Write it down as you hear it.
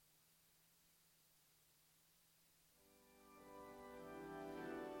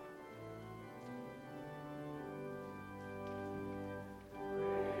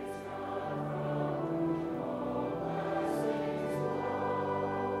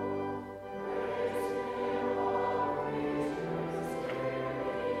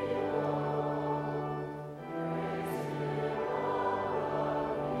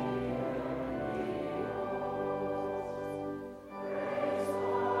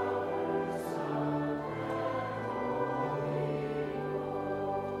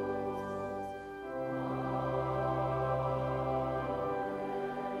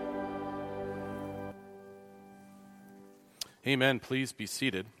Amen. Please be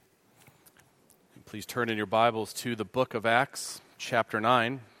seated. Please turn in your Bibles to the book of Acts, chapter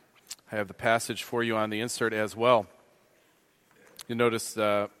 9. I have the passage for you on the insert as well. You'll notice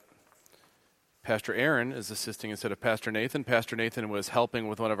Pastor Aaron is assisting instead of Pastor Nathan. Pastor Nathan was helping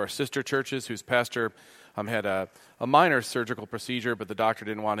with one of our sister churches whose pastor had a minor surgical procedure, but the doctor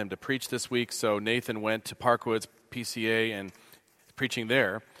didn't want him to preach this week, so Nathan went to Parkwoods PCA and is preaching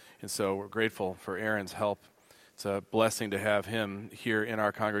there. And so we're grateful for Aaron's help. It's a blessing to have him here in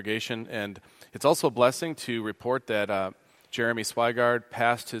our congregation, and it's also a blessing to report that Jeremy Swigard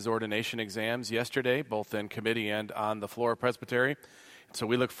passed his ordination exams yesterday, both in committee and on the floor of Presbytery. So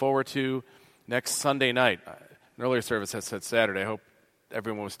we look forward to next Sunday night. An earlier service has said Saturday. I hope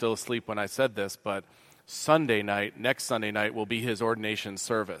everyone was still asleep when I said this, but next Sunday night will be his ordination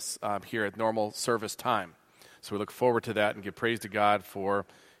service here at normal service time. So we look forward to that and give praise to God for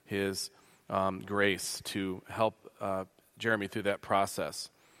his grace to help Jeremy through that process.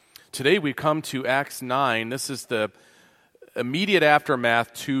 Today we come to Acts 9. This is the immediate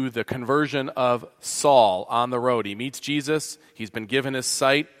aftermath to the conversion of Saul on the road. He meets Jesus, he's been given his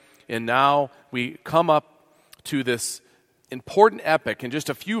sight, and now we come up to this important epic. In just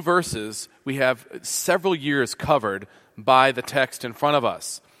a few verses, we have several years covered by the text in front of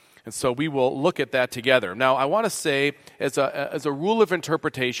us. And so we will look at that together. Now, I want to say, as a rule of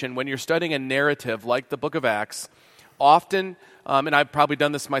interpretation, when you're studying a narrative like the book of Acts, often, and I've probably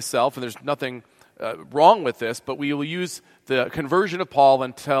done this myself, and there's nothing wrong with this, but we will use the conversion of Paul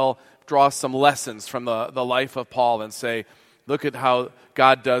and draw some lessons from the life of Paul and say, look at how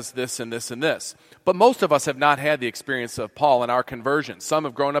God does this and this and this. But most of us have not had the experience of Paul in our conversion. Some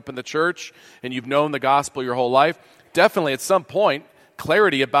have grown up in the church, and you've known the gospel your whole life. Definitely at some point,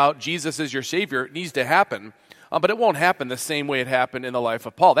 clarity about Jesus as your Savior needs to happen, but it won't happen the same way it happened in the life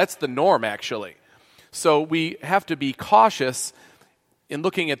of Paul. That's the norm, actually. So we have to be cautious in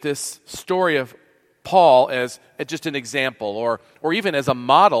looking at this story of Paul as just an example or even as a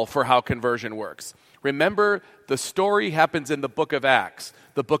model for how conversion works. Remember, the story happens in the book of Acts.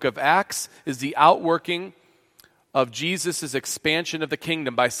 The book of Acts is the outworking of Jesus' expansion of the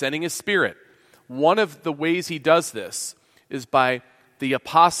kingdom by sending his Spirit. One of the ways he does this is by the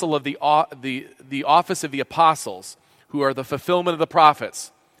apostle of the office of the apostles, who are the fulfillment of the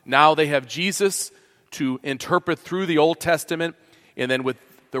prophets. Now they have Jesus to interpret through the Old Testament, and then with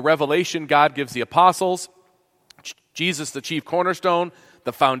the revelation God gives the apostles, Jesus the chief cornerstone,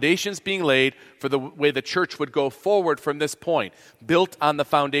 the foundations being laid for the way the church would go forward from this point, built on the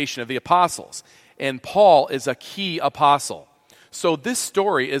foundation of the apostles. And Paul is a key apostle. So this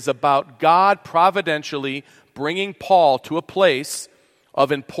story is about God providentially bringing Paul to a place of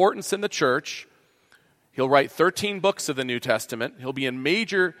importance in the church. He'll write 13 books of the New Testament. He'll be a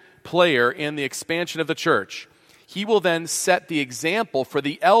major player in the expansion of the church. He will then set the example for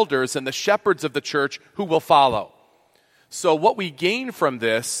the elders and the shepherds of the church who will follow. So what we gain from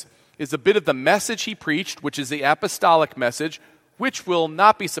this is a bit of the message he preached, which is the apostolic message, which will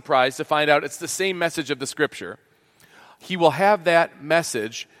not be surprised to find out it's the same message of the Scripture. He will have that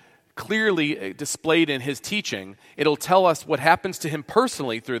message clearly displayed in his teaching. It'll tell us what happens to him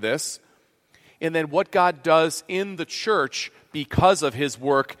personally through this, and then what God does in the church because of his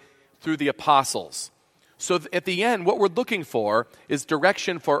work through the apostles. So at the end, what we're looking for is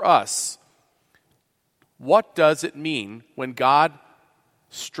direction for us. What does it mean when God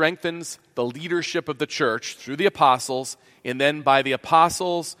strengthens the leadership of the church through the apostles, and then by the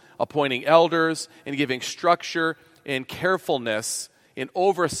apostles appointing elders and giving structure and carefulness and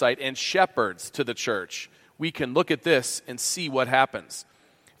oversight and shepherds to the church? We can look at this and see what happens.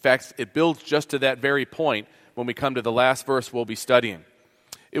 In fact, it builds just to that very point when we come to the last verse we'll be studying.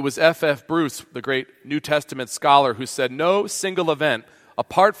 It was F.F. Bruce, the great New Testament scholar, who said, "No single event,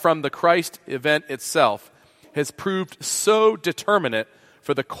 apart from the Christ event itself, has proved so determinate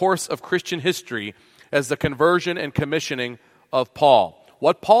for the course of Christian history as the conversion and commissioning of Paul."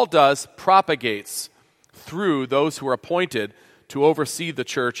 What Paul does propagates through those who are appointed to oversee the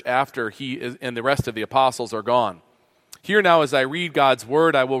church after he and the rest of the apostles are gone. Here now, as I read God's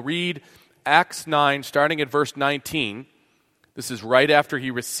word, I will read Acts 9, starting at verse 19. This is right after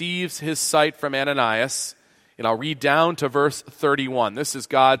he receives his sight from Ananias, and I'll read down to verse 31. This is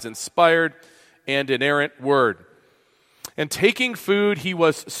God's inspired and inerrant word. "And taking food, he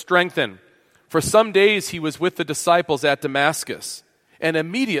was strengthened. For some days he was with the disciples at Damascus. And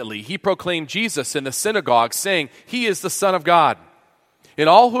immediately he proclaimed Jesus in the synagogue, saying, 'He is the Son of God.' And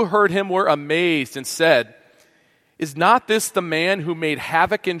all who heard him were amazed and said, 'Is not this the man who made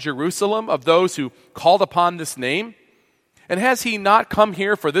havoc in Jerusalem of those who called upon this name? And has he not come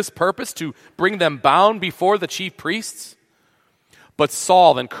here for this purpose, to bring them bound before the chief priests?' But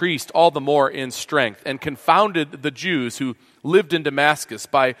Saul increased all the more in strength and confounded the Jews who lived in Damascus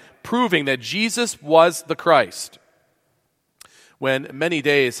by proving that Jesus was the Christ. When many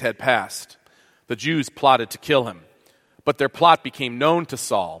days had passed, the Jews plotted to kill him, but their plot became known to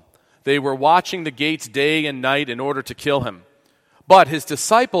Saul. They were watching the gates day and night in order to kill him. But his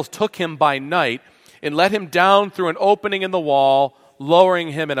disciples took him by night and let him down through an opening in the wall,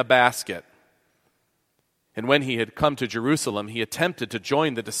 lowering him in a basket. And when he had come to Jerusalem, he attempted to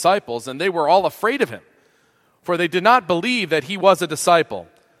join the disciples, and they were all afraid of him, for they did not believe that he was a disciple,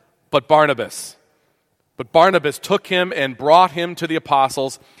 but Barnabas. But Barnabas took him and brought him to the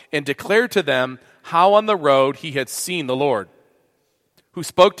apostles and declared to them how on the road he had seen the Lord, who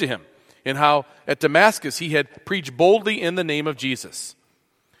spoke to him, and how at Damascus he had preached boldly in the name of Jesus.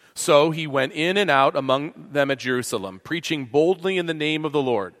 So he went in and out among them at Jerusalem, preaching boldly in the name of the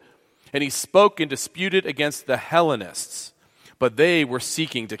Lord. And he spoke and disputed against the Hellenists, but they were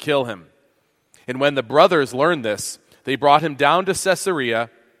seeking to kill him. And when the brothers learned this, they brought him down to Caesarea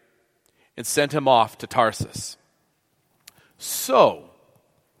and sent him off to Tarsus. So,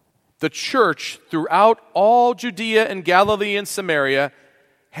 the church throughout all Judea and Galilee and Samaria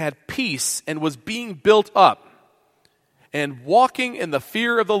had peace and was being built up, and walking in the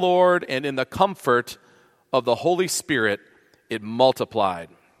fear of the Lord and in the comfort of the Holy Spirit, it multiplied.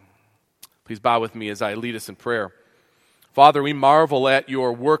 Please bow with me as I lead us in prayer. Father, we marvel at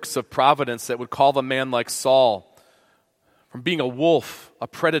your works of providence that would call a man like Saul from being a wolf, a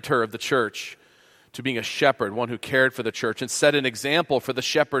predator of the church, to being a shepherd, one who cared for the church and set an example for the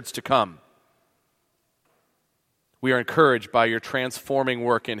shepherds to come. We are encouraged by your transforming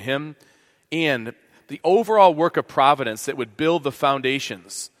work in him and the overall work of providence that would build the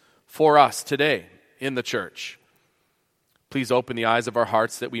foundations for us today in the church. Please open the eyes of our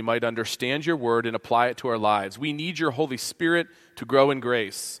hearts that we might understand your word and apply it to our lives. We need your Holy Spirit to grow in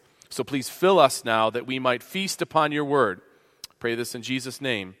grace. So please fill us now that we might feast upon your word. Pray this in Jesus'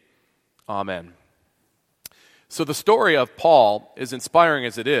 name. Amen. So the story of Paul, as inspiring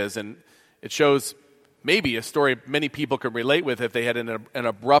as it is, and it shows maybe a story many people could relate with if they had an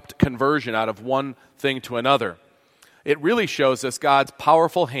abrupt conversion out of one thing to another. It really shows us God's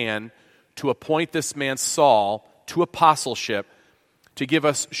powerful hand to appoint this man Saul to apostleship, to give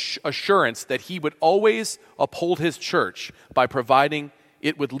us assurance that he would always uphold his church by providing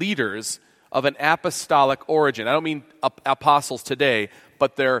it with leaders of an apostolic origin. I don't mean apostles today,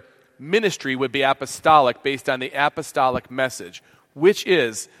 but their ministry would be apostolic based on the apostolic message, which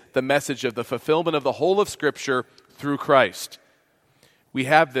is the message of the fulfillment of the whole of Scripture through Christ. We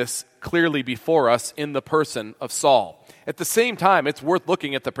have this clearly before us in the person of Saul. At the same time, it's worth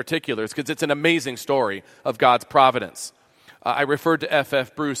looking at the particulars because it's an amazing story of God's providence. I referred to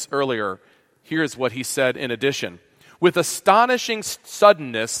F.F. Bruce earlier. Here's what he said in addition. With astonishing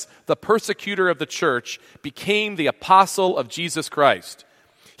suddenness, the persecutor of the church became the apostle of Jesus Christ.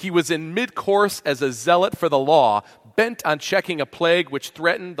 He was in mid-course as a zealot for the law, bent on checking a plague which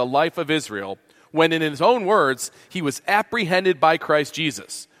threatened the life of Israel, when in his own words, he was apprehended by Christ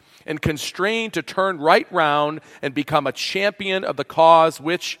Jesus and constrained to turn right round and become a champion of the cause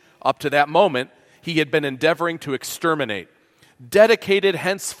which, up to that moment, he had been endeavoring to exterminate, dedicated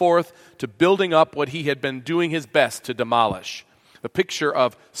henceforth to building up what he had been doing his best to demolish. The picture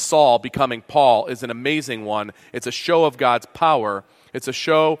of Saul becoming Paul is an amazing one. It's a show of God's power. It's a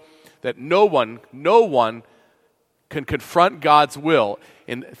show that no one can confront God's will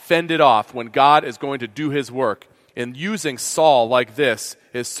and fend it off when God is going to do his work. And using Saul like this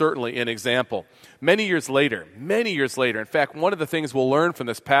is certainly an example. Many years later, in fact, one of the things we'll learn from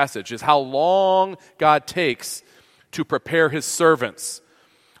this passage is how long God takes to prepare his servants.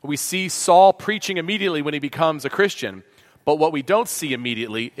 We see Saul preaching immediately when he becomes a Christian, but what we don't see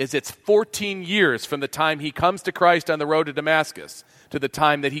immediately is it's 14 years from the time he comes to Christ on the road to Damascus to the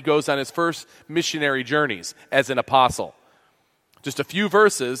time that he goes on his first missionary journeys as an apostle. Just a few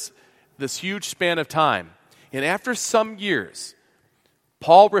verses, this huge span of time. And after some years,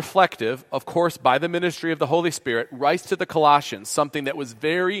 Paul, reflective, of course, by the ministry of the Holy Spirit, writes to the Colossians something that was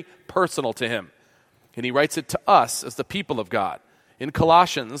very personal to him. And he writes it to us as the people of God. In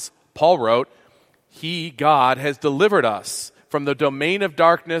Colossians, Paul wrote, He, God, has delivered us from the domain of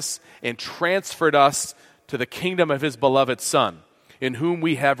darkness and transferred us to the kingdom of his beloved Son, in whom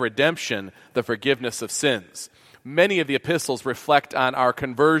we have redemption, the forgiveness of sins. Many of the epistles reflect on our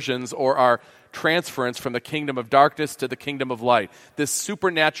conversions or our transference from the kingdom of darkness to the kingdom of light, this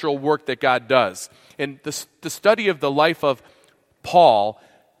supernatural work that God does. And the study of the life of Paul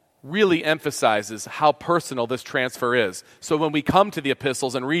really emphasizes how personal this transfer is. So when we come to the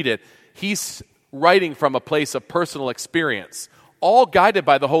epistles and read it, he's writing from a place of personal experience. all guided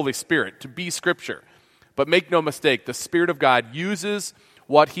by the Holy Spirit to be Scripture. But make no mistake, the Spirit of God uses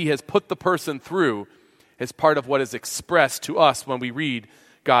what he has put the person through as part of what is expressed to us when we read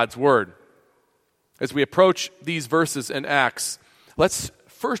God's Word. As we approach these verses in Acts, let's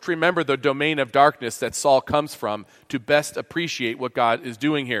first remember the domain of darkness that Saul comes from to best appreciate what God is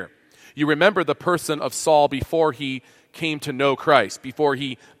doing here. You remember the person of Saul before he came to know Christ, before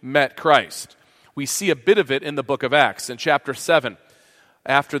he met Christ. We see a bit of it in the book of Acts. In chapter 7,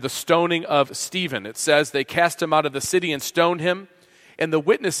 after the stoning of Stephen, it says, they cast him out of the city and stoned him, and the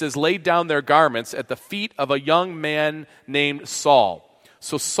witnesses laid down their garments at the feet of a young man named Saul.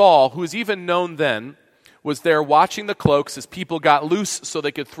 So Saul, who is even known then, was there watching the cloaks as people got loose so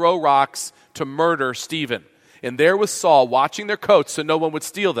they could throw rocks to murder Stephen. And there was Saul watching their coats so no one would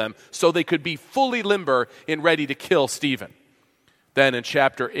steal them, so they could be fully limber and ready to kill Stephen. Then in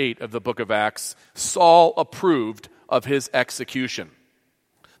chapter 8 of the book of Acts, Saul approved of his execution.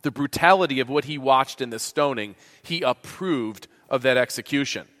 The brutality of what he watched in the stoning, he approved of that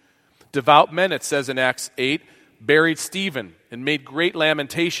execution. Devout men, it says in Acts 8, buried Stephen and made great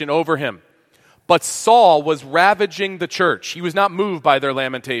lamentation over him. But Saul was ravaging the church. He was not moved by their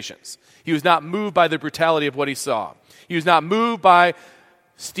lamentations. He was not moved by the brutality of what he saw. He was not moved by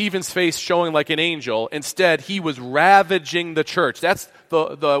Stephen's face showing like an angel. Instead, he was ravaging the church. That's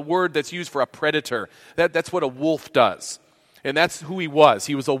the word that's used for a predator. That's what a wolf does. And that's who he was.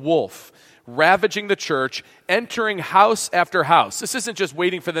 He was a wolf, ravaging the church, entering house after house. This isn't just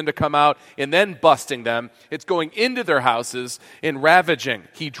waiting for them to come out and then busting them. It's going into their houses and ravaging.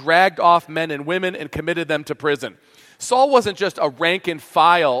 He dragged off men and women and committed them to prison. Saul wasn't just a rank and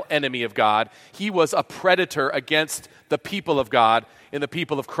file enemy of God. He was a predator against the people of God and the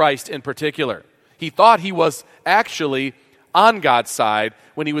people of Christ in particular. He thought he was actually on God's side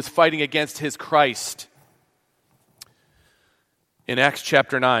when he was fighting against his Christ. In Acts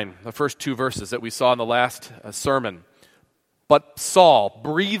chapter 9, the first two verses that we saw in the last sermon, but Saul,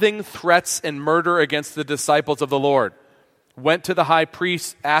 breathing threats and murder against the disciples of the Lord, went to the high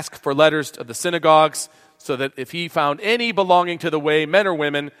priest, asked for letters of the synagogues, so that if he found any belonging to the way, men or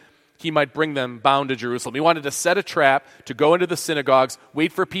women, he might bring them bound to Jerusalem. He wanted to set a trap to go into the synagogues,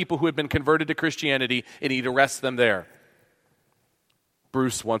 wait for people who had been converted to Christianity, and he'd arrest them there.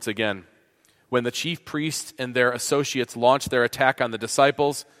 Bruce, once again. When the chief priests and their associates launched their attack on the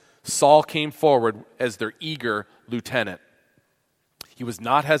disciples, Saul came forward as their eager lieutenant. He was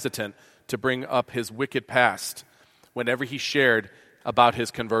not hesitant to bring up his wicked past whenever he shared about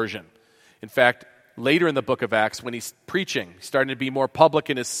his conversion. In fact, later in the book of Acts, when he's preaching, he's starting to be more public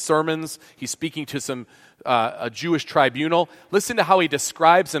in his sermons, he's speaking to a Jewish tribunal. Listen to how he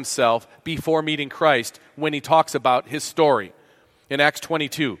describes himself before meeting Christ when he talks about his story. In Acts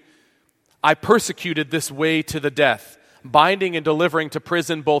 22, I persecuted this way to the death, binding and delivering to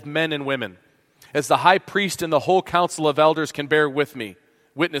prison both men and women. As the high priest and the whole council of elders can bear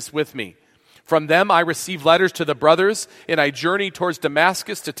witness with me. From them I received letters to the brothers, and I journeyed towards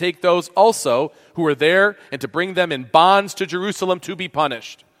Damascus to take those also who were there and to bring them in bonds to Jerusalem to be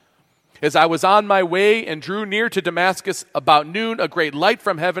punished. As I was on my way and drew near to Damascus about noon, a great light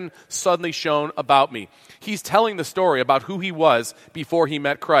from heaven suddenly shone about me. He's telling the story about who he was before he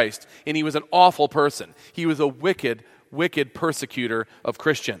met Christ, and he was an awful person. He was a wicked, wicked persecutor of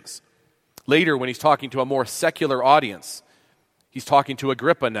Christians. Later, when he's talking to a more secular audience, he's talking to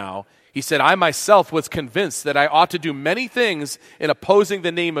Agrippa now, he said, I myself was convinced that I ought to do many things in opposing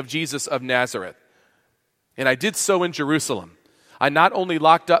the name of Jesus of Nazareth. And I did so in Jerusalem. I not only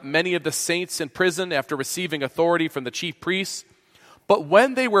locked up many of the saints in prison after receiving authority from the chief priests, but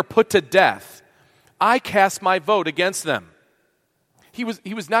when they were put to death, I cast my vote against them. He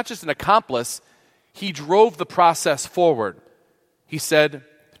was not just an accomplice, he drove the process forward. He said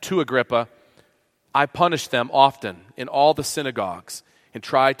to Agrippa, I punished them often in all the synagogues and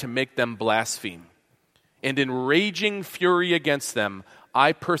tried to make them blaspheme. And in raging fury against them,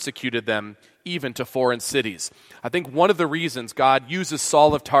 I persecuted them even to foreign cities. I think one of the reasons God uses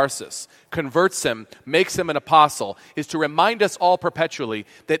Saul of Tarsus, converts him, makes him an apostle, is to remind us all perpetually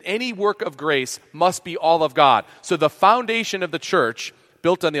that any work of grace must be all of God. So the foundation of the church,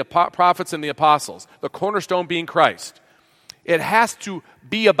 built on the prophets and the apostles, the cornerstone being Christ, it has to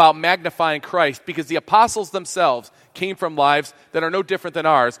be about magnifying Christ because the apostles themselves came from lives that are no different than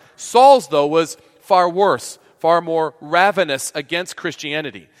ours. Saul's, though, was far worse, far more ravenous against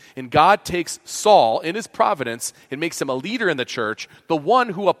Christianity. And God takes Saul in his providence and makes him a leader in the church, the one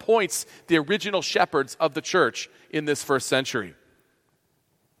who appoints the original shepherds of the church in this first century.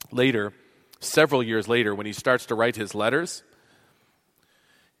 Later, several years later, when he starts to write his letters,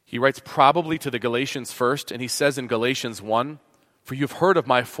 he writes probably to the Galatians first, and he says in Galatians 1, For you've heard of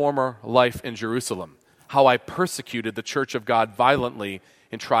my former life in Jerusalem, how I persecuted the church of God violently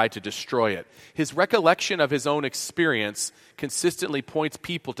and tried to destroy it. His recollection of his own experience consistently points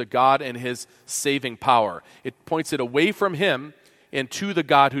people to God and his saving power. It points it away from him and to the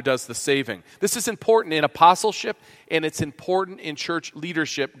God who does the saving. This is important in apostleship, and it's important in church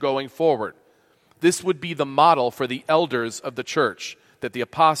leadership going forward. This would be the model for the elders of the church that the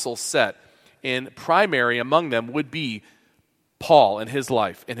apostles set, and primary among them would be Paul and his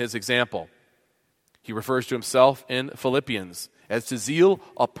life and his example. He refers to himself in Philippians as to zeal,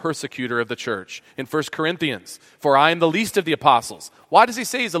 a persecutor of the church. In 1 Corinthians, for I am the least of the apostles. Why does he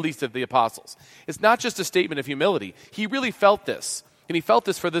say he's the least of the apostles? It's not just a statement of humility. He really felt this, and he felt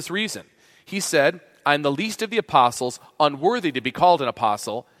this for this reason. He said, I am the least of the apostles, unworthy to be called an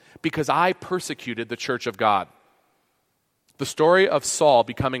apostle, because I persecuted the church of God. The story of Saul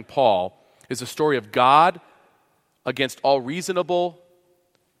becoming Paul is a story of God against all reasonable,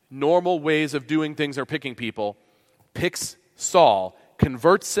 normal ways of doing things or picking people, picks Saul,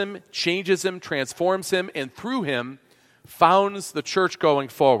 converts him, changes him, transforms him, and through him founds the church going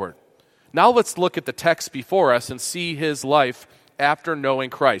forward. Now let's look at the text before us and see his life after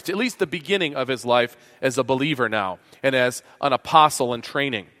knowing Christ, at least the beginning of his life as a believer now and as an apostle in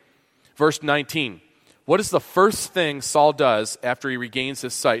training. Verse 19, what is the first thing Saul does after he regains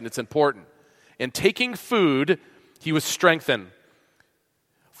his sight? And it's important. In taking food, he was strengthened.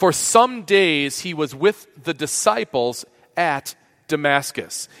 For some days he was with the disciples at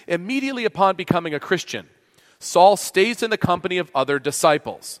Damascus. Immediately upon becoming a Christian, Saul stays in the company of other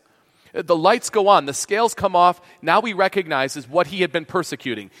disciples. The lights go on, the scales come off. Now he recognizes what he had been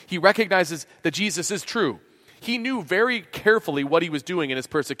persecuting. He recognizes that Jesus is true. He knew very carefully what he was doing in his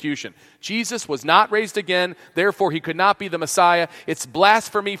persecution. Jesus was not raised again, therefore he could not be the Messiah. It's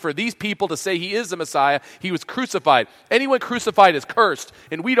blasphemy for these people to say he is the Messiah. He was crucified. Anyone crucified is cursed,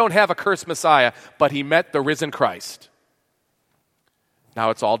 and we don't have a cursed Messiah, but he met the risen Christ. Now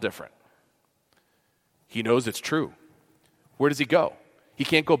it's all different. He knows it's true. Where does he go? He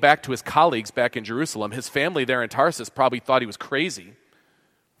can't go back to his colleagues back in Jerusalem. His family there in Tarsus probably thought he was crazy.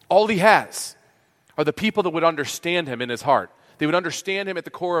 All he has are the people that would understand him in his heart. They would understand him at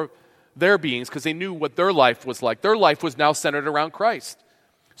the core of their beings because they knew what their life was like. Their life was now centered around Christ.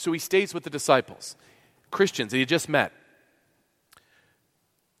 So he stays with the disciples, Christians that he just met.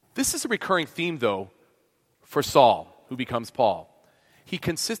 This is a recurring theme, though, for Saul, who becomes Paul. He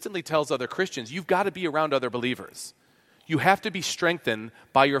consistently tells other Christians, you've got to be around other believers. You have to be strengthened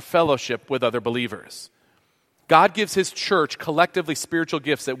by your fellowship with other believers. God gives his church collectively spiritual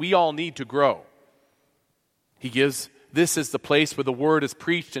gifts that we all need to grow. He gives this as the place where the word is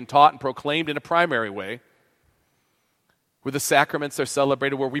preached and taught and proclaimed in a primary way, where the sacraments are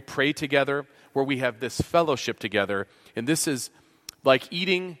celebrated, where we pray together, where we have this fellowship together. And this is like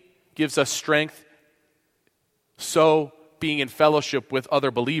eating gives us strength, so being in fellowship with other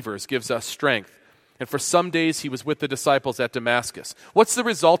believers gives us strength. And for some days he was with the disciples at Damascus. What's the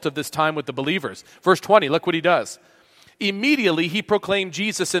result of this time with the believers? Verse 20, look what he does. Immediately he proclaimed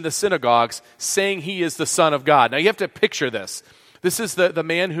Jesus in the synagogues, saying he is the Son of God. Now you have to picture this. This is the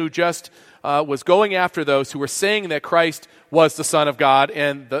man who just was going after those who were saying that Christ was the Son of God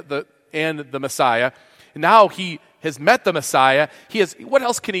and the Messiah. And now he has met the Messiah. What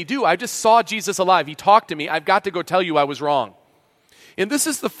else can he do? I just saw Jesus alive. He talked to me. I've got to go tell you I was wrong. And this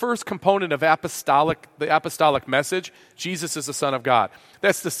is the first component of the apostolic message. Jesus is the Son of God.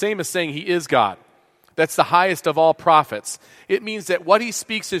 That's the same as saying he is God. That's the highest of all prophets. It means that what he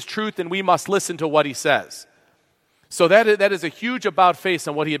speaks is truth and we must listen to what he says. So that is a huge about face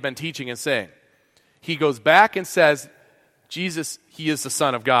on what he had been teaching and saying. He goes back and says, Jesus, he is the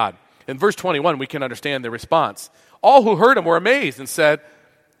Son of God. In verse 21, we can understand the response. All who heard him were amazed and said,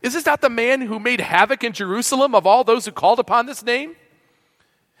 is this not the man who made havoc in Jerusalem of all those who called upon this name?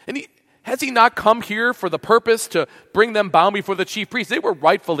 And has he not come here for the purpose to bring them bound before the chief priests? They were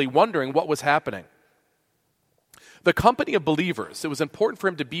rightfully wondering what was happening. The company of believers, it was important for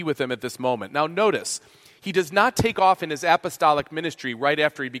him to be with them at this moment. Now notice, he does not take off in his apostolic ministry right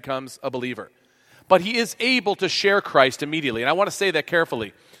after he becomes a believer. But he is able to share Christ immediately. And I want to say that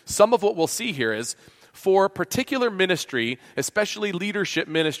carefully. Some of what we'll see here is for particular ministry, especially leadership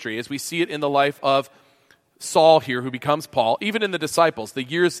ministry, as we see it in the life of Saul here, who becomes Paul, even in the disciples, the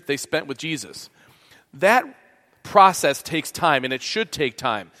years they spent with Jesus. That process takes time, and it should take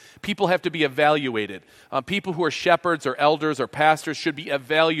time. People have to be evaluated. People who are shepherds or elders or pastors should be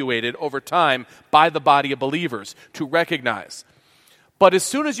evaluated over time by the body of believers to recognize. But as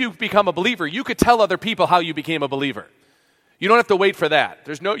soon as you become a believer, you could tell other people how you became a believer. You don't have to wait for that.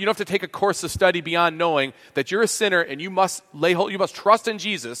 You don't have to take a course of study beyond knowing that you're a sinner and you must trust in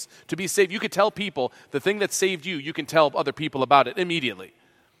Jesus to be saved. You could tell people the thing that saved you, you can tell other people about it immediately.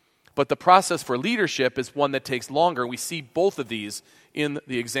 But the process for leadership is one that takes longer. We see both of these in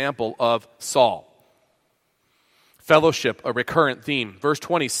the example of Saul. Fellowship, a recurrent theme. Verse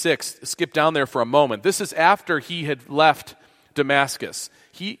 26, skip down there for a moment. This is after he had left Damascus.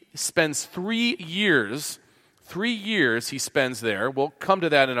 He spends 3 years. 3 years he spends there. We'll come to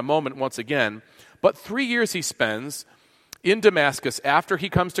that in a moment once again. But 3 years he spends in Damascus after he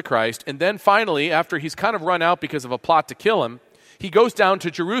comes to Christ. And then finally, after he's kind of run out because of a plot to kill him, he goes down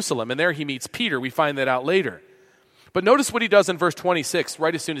to Jerusalem. And there he meets Peter. We find that out later. But notice what he does in verse 26,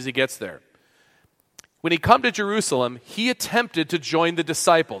 right as soon as he gets there. When he come to Jerusalem, he attempted to join the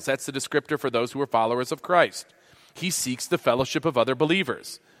disciples. That's the descriptor for those who are followers of Christ. He seeks the fellowship of other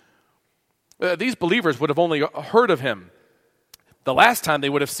believers. These believers would have only heard of him. The last time they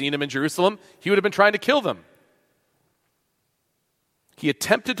would have seen him in Jerusalem, he would have been trying to kill them. He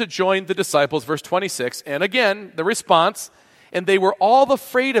attempted to join the disciples, verse 26, and again, the response, and they were all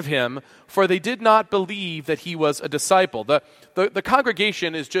afraid of him, for they did not believe that he was a disciple. The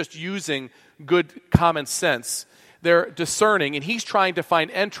congregation is just using good common sense. They're discerning, and he's trying to find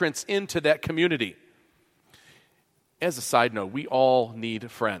entrance into that community. As a side note, we all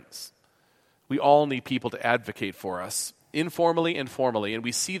need friends. We all need people to advocate for us, informally and formally, and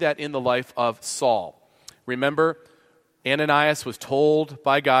we see that in the life of Saul. Remember, Ananias was told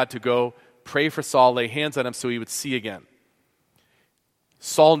by God to go pray for Saul, lay hands on him so he would see again.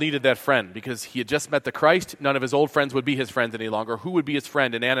 Saul needed that friend because he had just met the Christ. None of his old friends would be his friends any longer. Who would be his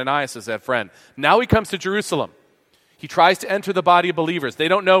friend? And Ananias is that friend. Now he comes to Jerusalem. He tries to enter the body of believers. They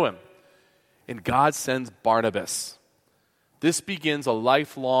don't know him. And God sends Barnabas. This begins a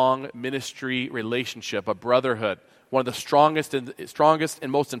lifelong ministry relationship, a brotherhood, one of the strongest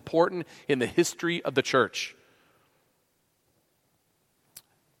and most important in the history of the church.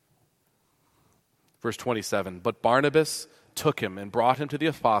 Verse 27, but Barnabas took him and brought him to the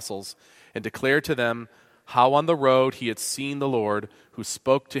apostles and declared to them how on the road he had seen the Lord who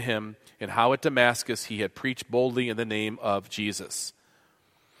spoke to him and how at Damascus he had preached boldly in the name of Jesus.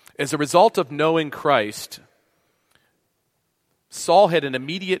 As a result of knowing Christ, Saul had an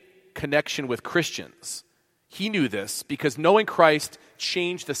immediate connection with Christians. He knew this because knowing Christ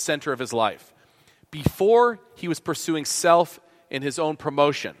changed the center of his life. Before, he was pursuing self and his own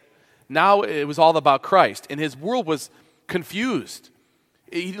promotion. Now it was all about Christ, and his world was confused.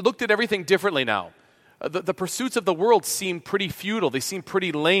 He looked at everything differently now. The pursuits of the world seemed pretty futile. They seemed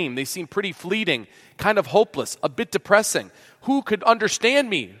pretty lame. They seemed pretty fleeting, kind of hopeless, a bit depressing. Who could understand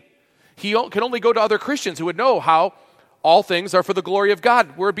me? He could only go to other Christians who would know how all things are for the glory of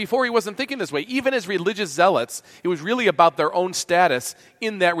God, where before he wasn't thinking this way. Even as religious zealots, it was really about their own status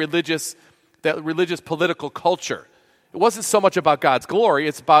in that religious political culture. It wasn't so much about God's glory,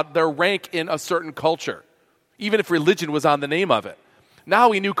 it's about their rank in a certain culture, even if religion was on the name of it.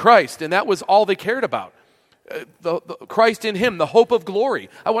 Now he knew Christ, and that was all they cared about. The Christ in him, the hope of glory.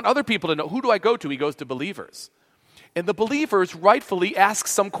 I want other people to know, who do I go to? He goes to believers. And the believers rightfully ask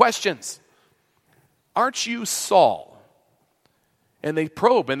some questions. Aren't you Saul? And they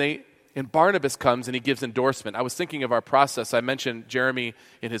probe, and Barnabas comes and he gives endorsement. I was thinking of our process. I mentioned Jeremy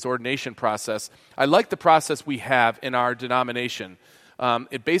in his ordination process. I like the process we have in our denomination.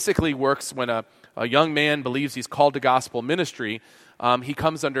 It basically works when a young man believes he's called to gospel ministry. He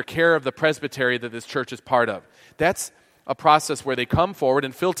comes under care of the presbytery that this church is part of. That's a process where they come forward,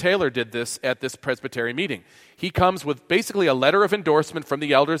 and Phil Taylor did this at this presbytery meeting. He comes with basically a letter of endorsement from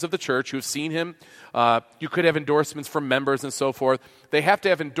the elders of the church who've seen him. You could have endorsements from members and so forth. They have to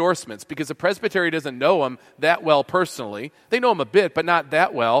have endorsements because the presbytery doesn't know him that well personally. They know him a bit, but not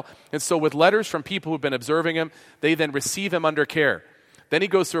that well. And so with letters from people who've been observing him, they then receive him under care. Then he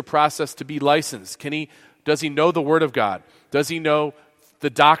goes through a process to be licensed. Does he know the Word of God? Does he know the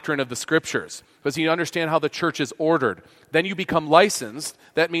doctrine of the Scriptures? Does he understand how the church is ordered? Then you become licensed.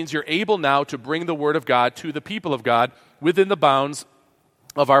 That means you're able now to bring the Word of God to the people of God within the bounds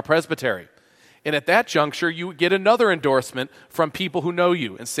of our presbytery. And at that juncture, you get another endorsement from people who know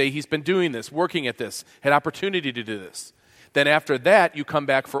you and say he's been doing this, working at this, had opportunity to do this. Then after that, you come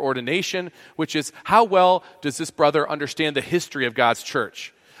back for ordination, which is how well does this brother understand the history of God's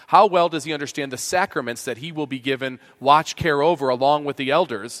church? How well does he understand the sacraments that he will be given watch care over along with the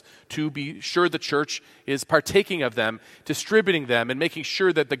elders to be sure the church is partaking of them, distributing them, and making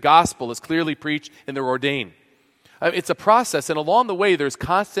sure that the gospel is clearly preached and they're ordained? It's a process, and along the way, there's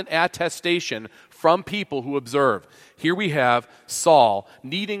constant attestation from people who observe. Here we have Saul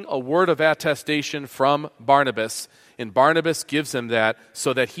needing a word of attestation from Barnabas, And Barnabas gives him that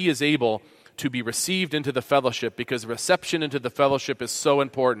so that he is able to be received into the fellowship, because reception into the fellowship is so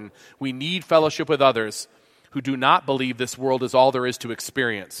important. We need fellowship with others who do not believe this world is all there is to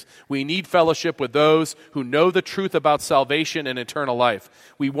experience. We need fellowship with those who know the truth about salvation and eternal life.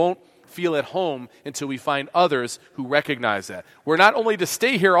 We won't feel at home until we find others who recognize that. We're not only to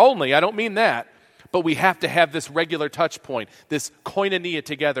stay here only, I don't mean that, but we have to have this regular touch point, this koinonia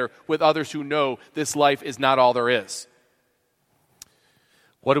together with others who know this life is not all there is.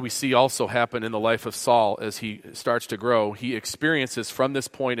 What do we see also happen in the life of Saul as he starts to grow? He experiences from this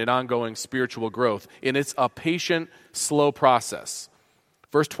point an ongoing spiritual growth, and it's a patient, slow process.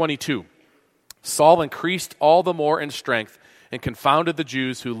 Verse 22, Saul increased all the more in strength and confounded the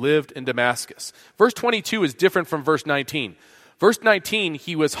Jews who lived in Damascus. Verse 22 is different from verse 19. Verse 19,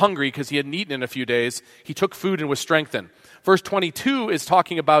 he was hungry because he hadn't eaten in a few days. He took food and was strengthened. Verse 22 is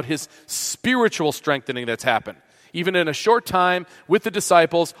talking about his spiritual strengthening that's happened. Even in a short time with the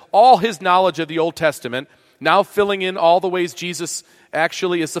disciples, all his knowledge of the Old Testament, now filling in all the ways Jesus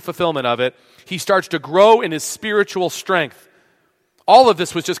actually is the fulfillment of it, he starts to grow in his spiritual strength. All of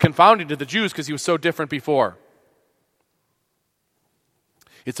this was just confounding to the Jews because he was so different before.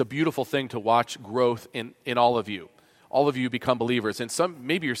 It's a beautiful thing to watch growth in all of you. All of you become believers. And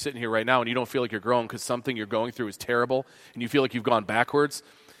maybe you're sitting here right now and you don't feel like you're growing because something you're going through is terrible and you feel like you've gone backwards.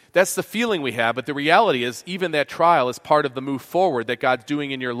 That's the feeling we have, but the reality is even that trial is part of the move forward that God's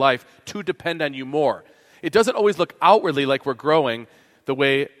doing in your life to depend on you more. It doesn't always look outwardly like we're growing the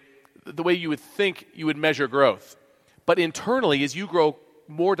way you would think you would measure growth. But internally, as you grow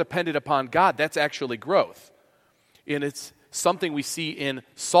more dependent upon God, that's actually growth. And it's something we see in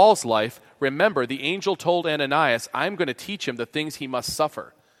Saul's life. Remember, the angel told Ananias, I'm going to teach him the things he must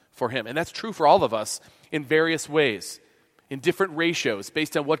suffer for him. And that's true for all of us in various ways, in different ratios,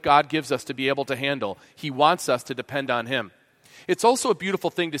 based on what God gives us to be able to handle. He wants us to depend on him. It's also a beautiful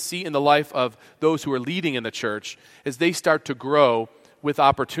thing to see in the life of those who are leading in the church as they start to grow with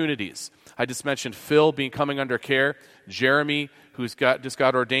opportunities. I just mentioned Phil coming under care, Jeremy, who's just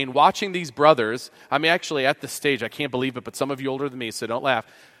got ordained. Watching these brothers, I'm actually at the stage, I can't believe it, but some of you older than me, so don't laugh.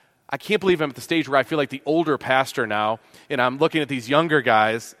 I can't believe I'm at the stage where I feel like the older pastor now, and I'm looking at these younger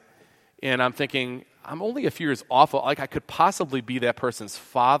guys, and I'm thinking, I'm only a few years off. Like I could possibly be that person's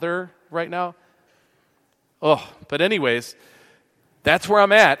father right now. But anyways, that's where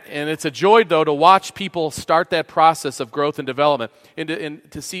I'm at. And it's a joy, though, to watch people start that process of growth and development. And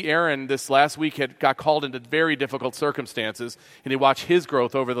to see Aaron this last week got called into very difficult circumstances, and to watch his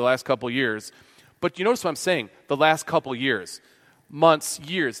growth over the last couple years. But you notice what I'm saying? The last couple years, months,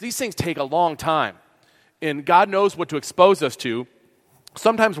 years. These things take a long time. And God knows what to expose us to.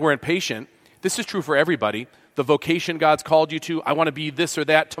 Sometimes we're impatient. This is true for everybody. The vocation God's called you to, I want to be this or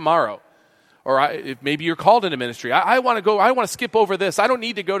that tomorrow. Or maybe you're called into ministry. I want to skip over this. I don't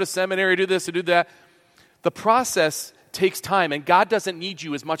need to go to seminary, do this, or do that. The process takes time, and God doesn't need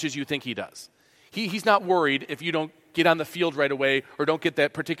you as much as you think he does. He's not worried if you don't get on the field right away or don't get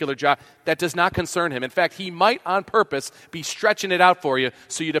that particular job. That does not concern him. In fact, he might on purpose be stretching it out for you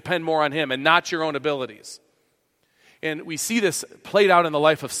so you depend more on him and not your own abilities. And we see this played out in the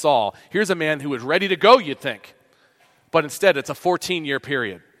life of Saul. Here's a man who was ready to go, you'd think. But instead, it's a 14-year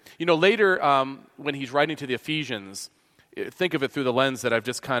period. You know, later when he's writing to the Ephesians, think of it through the lens that I've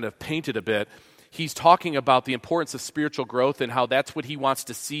just kind of painted a bit. He's talking about the importance of spiritual growth and how that's what he wants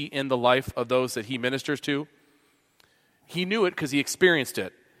to see in the life of those that he ministers to. He knew it because he experienced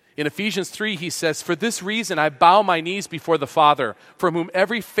it. In Ephesians 3, he says, "For this reason I bow my knees before the Father, from whom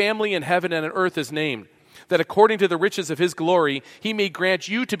every family in heaven and on earth is named, that according to the riches of his glory, he may grant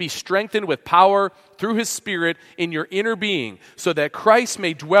you to be strengthened with power through his Spirit in your inner being, so that Christ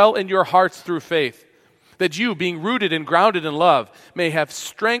may dwell in your hearts through faith, that you, being rooted and grounded in love, may have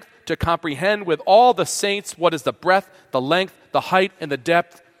strength to comprehend with all the saints what is the breadth, the length, the height, and the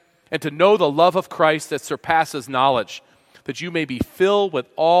depth, and to know the love of Christ that surpasses knowledge, that you may be filled with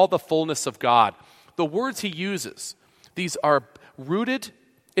all the fullness of God." The words he uses, these are rooted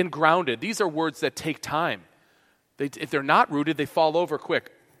and grounded. These are words that take time. If they're not rooted, they fall over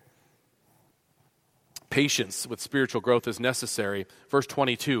quick. Patience with spiritual growth is necessary. Verse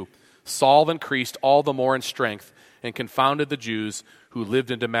 22, Saul increased all the more in strength and confounded the Jews who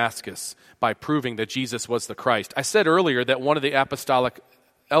lived in Damascus by proving that Jesus was the Christ. I said earlier that one of the apostolic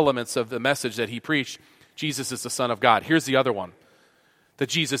elements of the message that he preached, Jesus is the Son of God. Here's the other one, that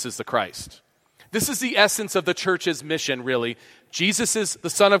Jesus is the Christ. This is the essence of the church's mission, really. Jesus is the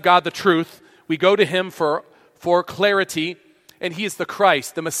Son of God, the truth. We go to him for clarity, and he is the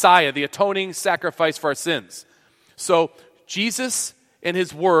Christ, the Messiah, the atoning sacrifice for our sins. So Jesus and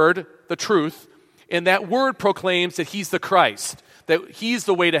his word, the truth, And that word proclaims that he's the Christ, that he's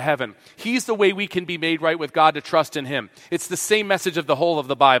the way to heaven. He's the way we can be made right with God, to trust in him. It's the same message of the whole of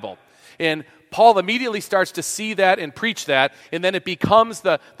the Bible. And Paul immediately starts to see that and preach that, and then it becomes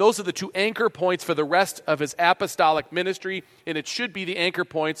those are the two anchor points for the rest of his apostolic ministry, and it should be the anchor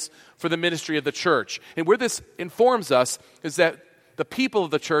points for the ministry of the church. And where this informs us is that the people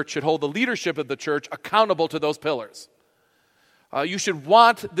of the church should hold the leadership of the church accountable to those pillars. You should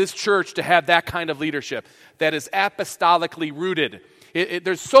want this church to have that kind of leadership that is apostolically rooted.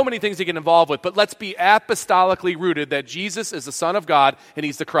 There's so many things you get involved with, but let's be apostolically rooted that Jesus is the Son of God and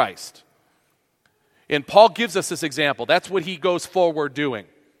he's the Christ. And Paul gives us this example. That's what he goes forward doing.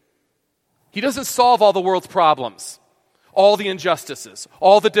 He doesn't solve all the world's problems, all the injustices,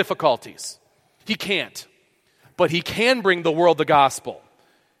 all the difficulties. He can't. But he can bring the world the gospel.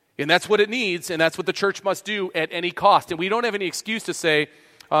 And that's what it needs, and that's what the church must do at any cost. And we don't have any excuse to say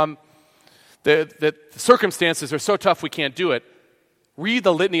that the circumstances are so tough we can't do it. Read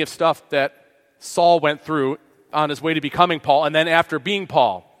the litany of stuff that Saul went through on his way to becoming Paul, and then after being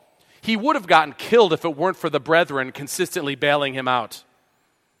Paul. He would have gotten killed if it weren't for the brethren consistently bailing him out.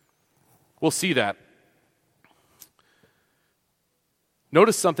 We'll see that.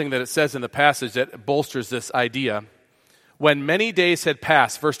 Notice something that it says in the passage that bolsters this idea. When many days had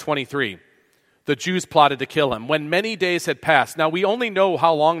passed, verse 23, the Jews plotted to kill him. When many days had passed. Now, we only know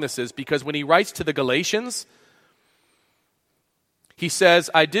how long this is because when he writes to the Galatians, he says,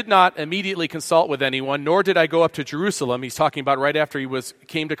 I did not immediately consult with anyone, nor did I go up to Jerusalem. He's talking about right after he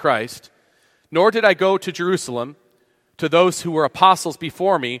came to Christ. Nor did I go to Jerusalem to those who were apostles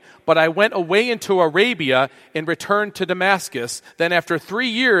before me, but I went away into Arabia and returned to Damascus. Then after 3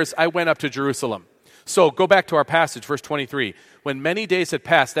 years, I went up to Jerusalem. So go back to our passage, verse 23. When many days had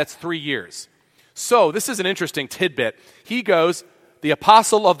passed, that's 3 years. So this is an interesting tidbit. He goes, the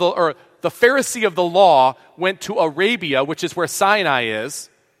Pharisee of the law went to Arabia, which is where Sinai is,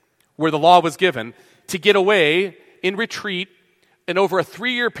 where the law was given, to get away in retreat. And over a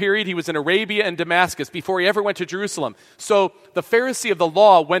 3-year period, he was in Arabia and Damascus before he ever went to Jerusalem. So the Pharisee of the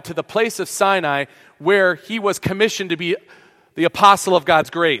law went to the place of Sinai where he was commissioned to be the apostle of God's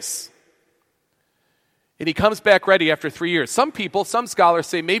grace. And he comes back ready after 3 years. Some scholars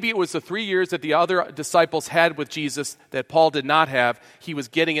say maybe it was the 3 years that the other disciples had with Jesus that Paul did not have. He was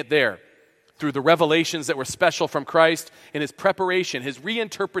getting it there through the revelations that were special from Christ and his preparation, his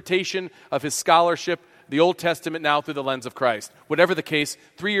reinterpretation of his scholarship, the Old Testament now through the lens of Christ. Whatever the case,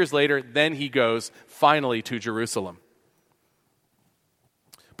 3 years later, then he goes finally to Jerusalem.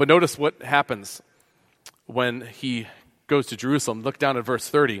 But notice what happens when he goes to Jerusalem. Look down at verse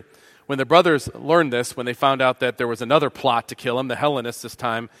 30. When the brothers learned this, when they found out that there was another plot to kill him, the Hellenists this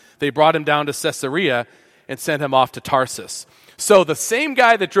time, they brought him down to Caesarea and sent him off to Tarsus. So the same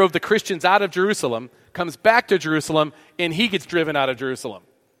guy that drove the Christians out of Jerusalem comes back to Jerusalem, and he gets driven out of Jerusalem.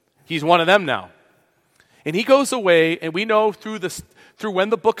 He's one of them now. And he goes away, and we know through when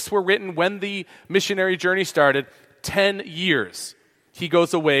the books were written, when the missionary journey started, 10 years he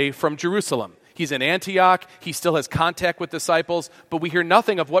goes away from Jerusalem. He's in Antioch. He still has contact with disciples, but we hear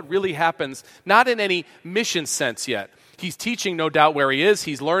nothing of what really happens, not in any mission sense yet. He's teaching, no doubt, where he is.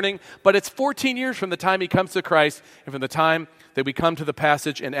 He's learning, but it's 14 years from the time he comes to Christ and from the time that we come to the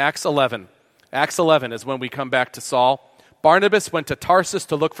passage in Acts 11. Acts 11 is when we come back to Saul. Barnabas went to Tarsus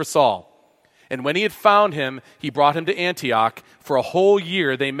to look for Saul. And when he had found him, he brought him to Antioch. For a whole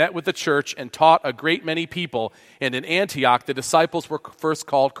year they met with the church and taught a great many people. And in Antioch the disciples were first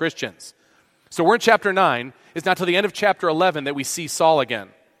called Christians. So we're in chapter 9. It's not till the end of chapter 11 that we see Saul again.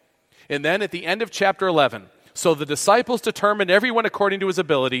 And then at the end of chapter 11, so the disciples determined, everyone according to his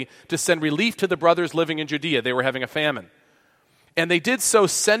ability, to send relief to the brothers living in Judea. They were having a famine. And they did so,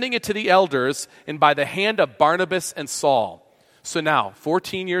 sending it to the elders and by the hand of Barnabas and Saul. So now,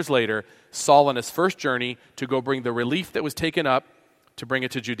 14 years later, Saul on his first journey to go bring the relief that was taken up to bring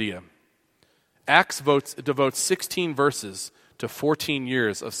it to Judea. Acts devotes 16 verses to 14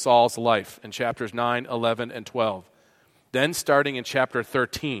 years of Saul's life in chapters 9, 11, and 12. Then starting in chapter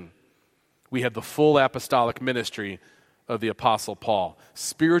 13, we have the full apostolic ministry of the Apostle Paul.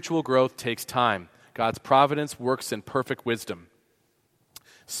 Spiritual growth takes time. God's providence works in perfect wisdom.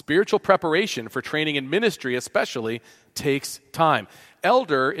 Spiritual preparation for training in ministry especially takes time.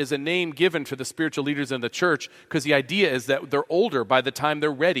 Elder is a name given to the spiritual leaders in the church because the idea is that they're older by the time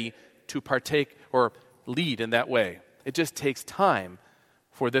they're ready to partake or lead in that way. It just takes time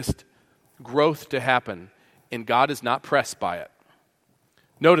for this growth to happen, and God is not pressed by it.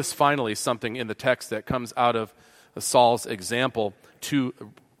 Notice finally something in the text that comes out of Saul's example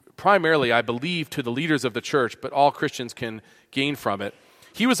primarily, I believe, to the leaders of the church, but all Christians can gain from it.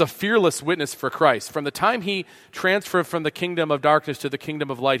 he was a fearless witness for Christ. From the time he transferred from the kingdom of darkness to the kingdom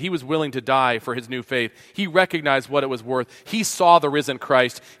of light, he was willing to die for his new faith. He recognized what it was worth. He saw the risen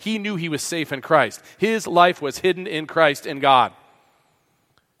Christ. He knew he was safe in Christ. His life was hidden in Christ in God.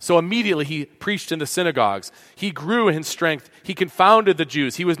 So immediately he preached in the synagogues. He grew in strength. He confounded the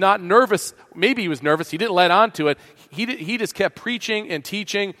Jews. He was not nervous. Maybe he was nervous. He didn't let on to it. He just kept preaching and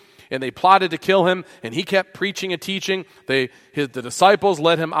teaching, and they plotted to kill him, and he kept preaching and teaching. The disciples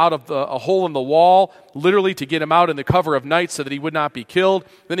led him out of a hole in the wall, literally to get him out in the cover of night so that he would not be killed.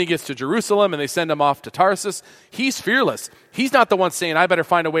 Then he gets to Jerusalem, and they send him off to Tarsus. He's fearless. He's not the one saying, I better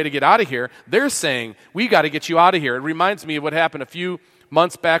find a way to get out of here. They're saying, we got to get you out of here. It reminds me of what happened a few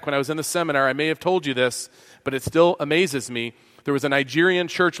months back when I was in the seminar. I may have told you this, but it still amazes me. There was a Nigerian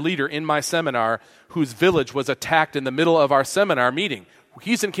church leader in my seminar whose village was attacked in the middle of our seminar meeting.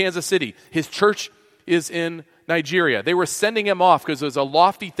 He's in Kansas City. His church is in Nigeria. They were sending him off because it was a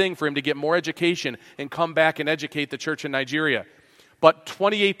lofty thing for him to get more education and come back and educate the church in Nigeria. But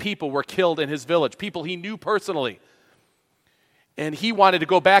 28 people were killed in his village, people he knew personally. And he wanted to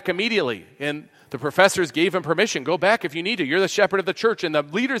go back immediately. And the professors gave him permission. Go back if you need to. You're the shepherd of the church. And the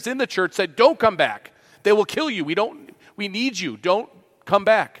leaders in the church said, don't come back. They will kill you. We need you. Don't come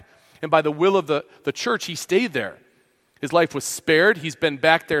back. And by the will of the church, he stayed there. His life was spared. He's been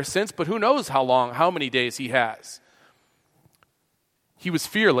back there since, but who knows how many days he has. He was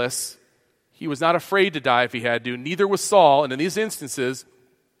fearless. He was not afraid to die if he had to. Neither was Saul. And in these instances,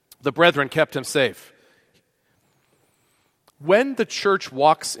 the brethren kept him safe. When the church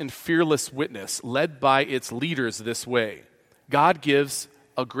walks in fearless witness, led by its leaders this way, God gives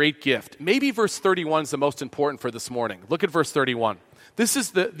a great gift. Maybe verse 31 is the most important for this morning. Look at verse 31. This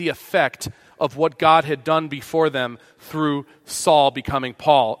is the effect of what God had done before them through Saul becoming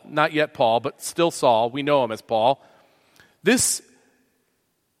Paul. Not yet Paul, but still Saul. We know him as Paul.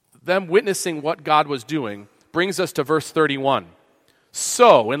 Them witnessing what God was doing, brings us to verse 31.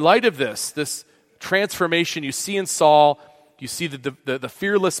 So, in light of this transformation you see in Saul, you see the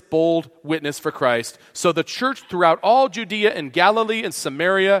fearless, bold witness for Christ. So the church throughout all Judea and Galilee and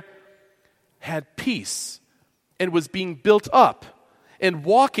Samaria had peace and was being built up and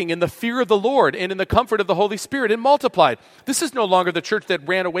walking in the fear of the Lord and in the comfort of the Holy Spirit and multiplied. This is no longer the church that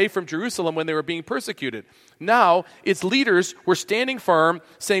ran away from Jerusalem when they were being persecuted. Now, its leaders were standing firm,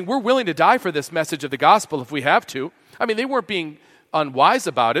 saying, we're willing to die for this message of the gospel if we have to. I mean, they weren't being unwise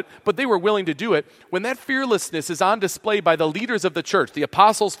about it, but they were willing to do it. When that fearlessness is on display by the leaders of the church, the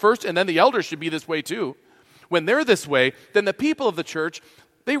apostles first, and then the elders should be this way too. When they're this way, then the people of the church,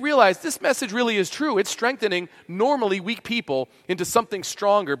 they realize this message really is true. It's strengthening normally weak people into something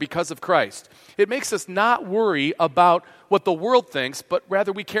stronger because of Christ. It makes us not worry about what the world thinks, but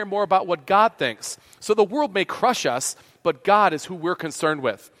rather we care more about what God thinks. So the world may crush us, but God is who we're concerned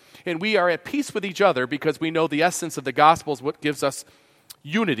with. And we are at peace with each other because we know the essence of the gospel is what gives us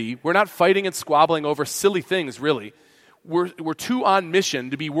unity. We're not fighting and squabbling over silly things, really. We're too on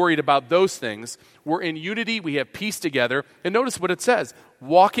mission to be worried about those things. We're in unity. We have peace together. And notice what it says,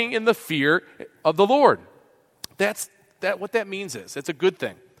 walking in the fear of the Lord. What that means is, it's a good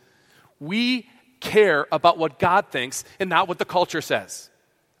thing. We care about what God thinks and not what the culture says.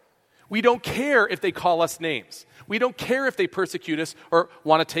 We don't care if they call us names. We don't care if they persecute us or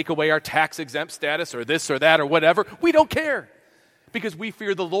want to take away our tax-exempt status or this or that or whatever. We don't care because we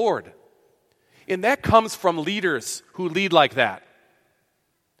fear the Lord. And that comes from leaders who lead like that.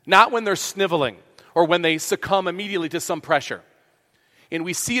 Not when they're sniveling or when they succumb immediately to some pressure. And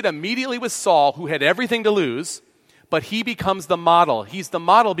we see it immediately with Saul, who had everything to lose, but he becomes the model. He's the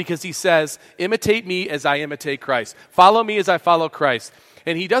model because he says, imitate me as I imitate Christ. Follow me as I follow Christ.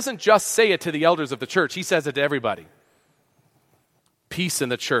 And he doesn't just say it to the elders of the church. He says it to everybody. Peace in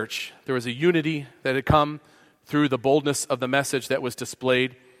the church. There was a unity that had come through the boldness of the message that was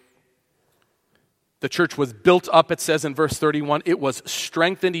displayed. The church was built up, it says in verse 31. It was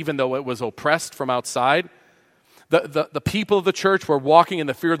strengthened even though it was oppressed from outside. The people of the church were walking in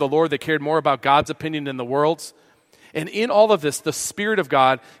the fear of the Lord. They cared more about God's opinion than the world's. And in all of this, the Spirit of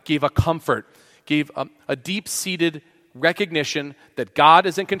God gave a comfort, gave a deep-seated recognition that God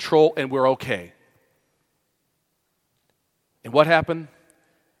is in control and we're okay. And what happened?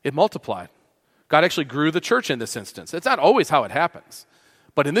 It multiplied. God actually grew the church in this instance. It's not always how it happens.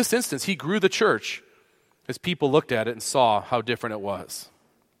 But in this instance, he grew the church as people looked at it and saw how different it was.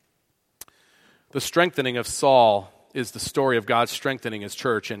 The strengthening of Saul is the story of God strengthening his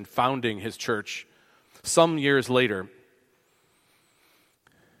church and founding his church. Some years later,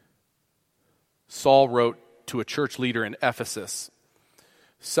 Saul wrote to a church leader in Ephesus.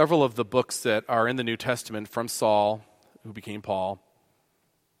 Several of the books that are in the New Testament from Saul, who became Paul,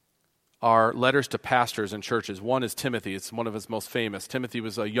 are letters to pastors and churches. One is Timothy. It's one of his most famous. Timothy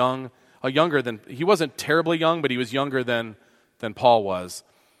was he wasn't terribly young, but he was younger than Paul was.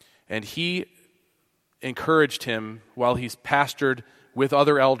 And he encouraged him while he's pastored with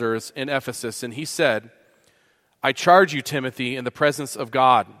other elders in Ephesus. And he said, I charge you, Timothy, in the presence of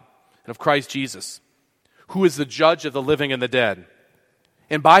God and of Christ Jesus, who is the judge of the living and the dead.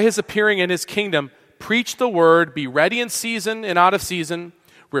 And by his appearing in his kingdom, preach the word, be ready in season and out of season,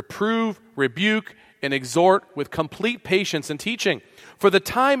 reprove, rebuke, and exhort with complete patience and teaching. For the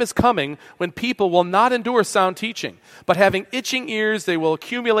time is coming when people will not endure sound teaching, but having itching ears, they will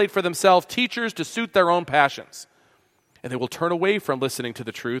accumulate for themselves teachers to suit their own passions. And they will turn away from listening to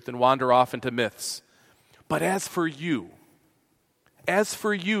the truth and wander off into myths. But as for you,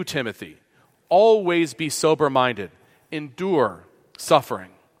 Timothy, always be sober-minded, endure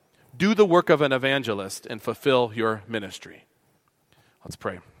suffering, do the work of an evangelist, and fulfill your ministry. Let's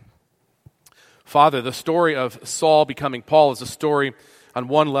pray. Father, the story of Saul becoming Paul is a story on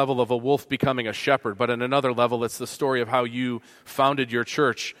one level of a wolf becoming a shepherd, but on another level it's the story of how you founded your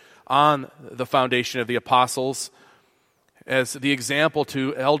church on the foundation of the apostles as the example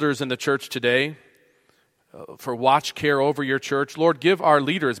to elders in the church today for watch care over your church. Lord, give our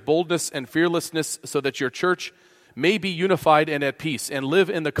leaders boldness and fearlessness so that your church may be unified and at peace and live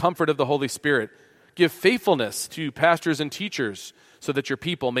in the comfort of the Holy Spirit. Give faithfulness to pastors and teachers so that your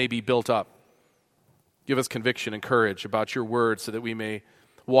people may be built up. Give us conviction and courage about your word so that we may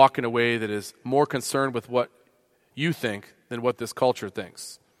walk in a way that is more concerned with what you think than what this culture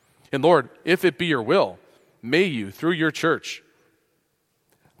thinks. And Lord, if it be your will, may you, through your church,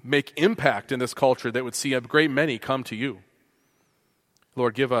 make impact in this culture that would see a great many come to you.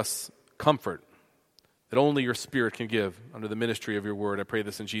 Lord, give us comfort that only your Spirit can give under the ministry of your word. I pray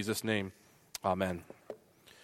this in Jesus' name. Amen.